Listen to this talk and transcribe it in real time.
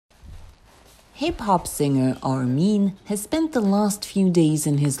Hip-hop singer Armin has spent the last few days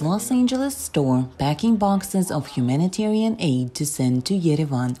in his Los Angeles store packing boxes of humanitarian aid to send to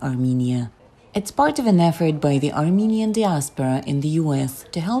Yerevan, Armenia. It's part of an effort by the Armenian diaspora in the US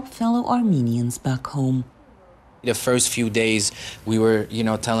to help fellow Armenians back home. The first few days, we were,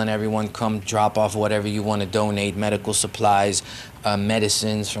 telling everyone, come drop off whatever you want to donate, medical supplies,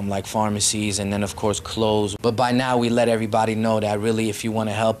 medicines from like pharmacies, and then of course clothes. But by now we let everybody know that really if you want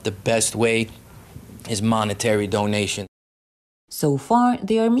to help, the best way is monetary donation. So far,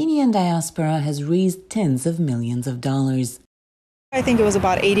 the Armenian diaspora has raised tens of millions of dollars. I think it was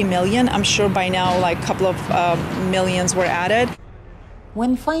about 80 million. I'm sure by now like a couple of millions were added.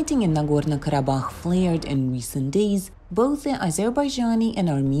 When fighting in Nagorno-Karabakh flared in recent days, both the Azerbaijani and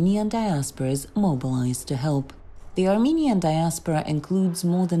Armenian diasporas mobilized to help. The Armenian diaspora includes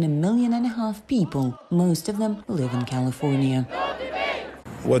more than 1.5 million people. Most of them live in California.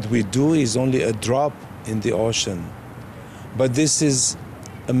 What we do is only a drop in the ocean, but this is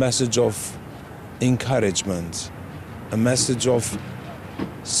a message of encouragement, a message of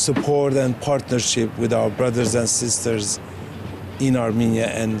support and partnership with our brothers and sisters in Armenia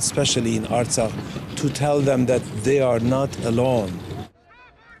and especially in Artsakh, to tell them that they are not alone.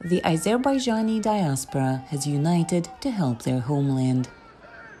 The Azerbaijani diaspora has united to help their homeland.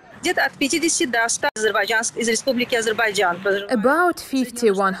 About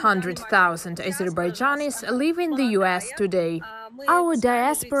 100,000 Azerbaijanis live in the US today. Our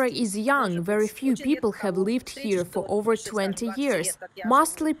diaspora is young. Very few people have lived here for over 20 years.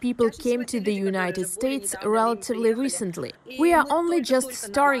 Mostly people came to the United States relatively recently. We are only just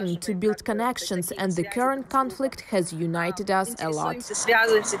starting to build connections, and the current conflict has united us a lot.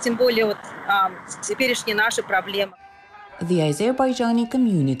 The Azerbaijani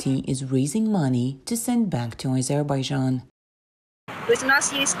community is raising money to send back to Azerbaijan.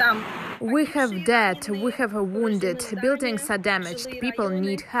 We have dead, we have wounded, buildings are damaged, people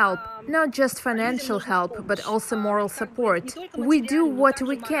need help. Not just financial help, but also moral support. We do what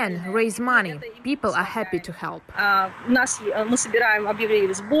we can, raise money. People are happy to help.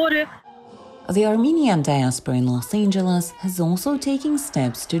 The Armenian diaspora in Los Angeles has also taken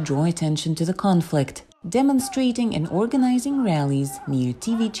steps to draw attention to the conflict, demonstrating and organizing rallies near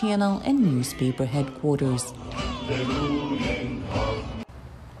TV channel and newspaper headquarters.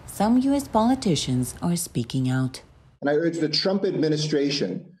 Some U.S. politicians are speaking out. And I urge the Trump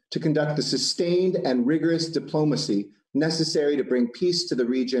administration to conduct the sustained and rigorous diplomacy necessary to bring peace to the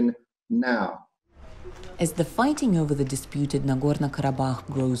region now. As the fighting over the disputed Nagorno-Karabakh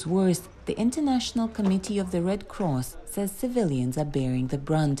grows worse, the International Committee of the Red Cross says civilians are bearing the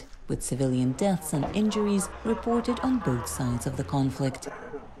brunt, with civilian deaths and injuries reported on both sides of the conflict.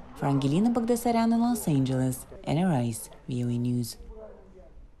 For Angelina Bagdasaryan in Los Angeles, NRI's VOA News.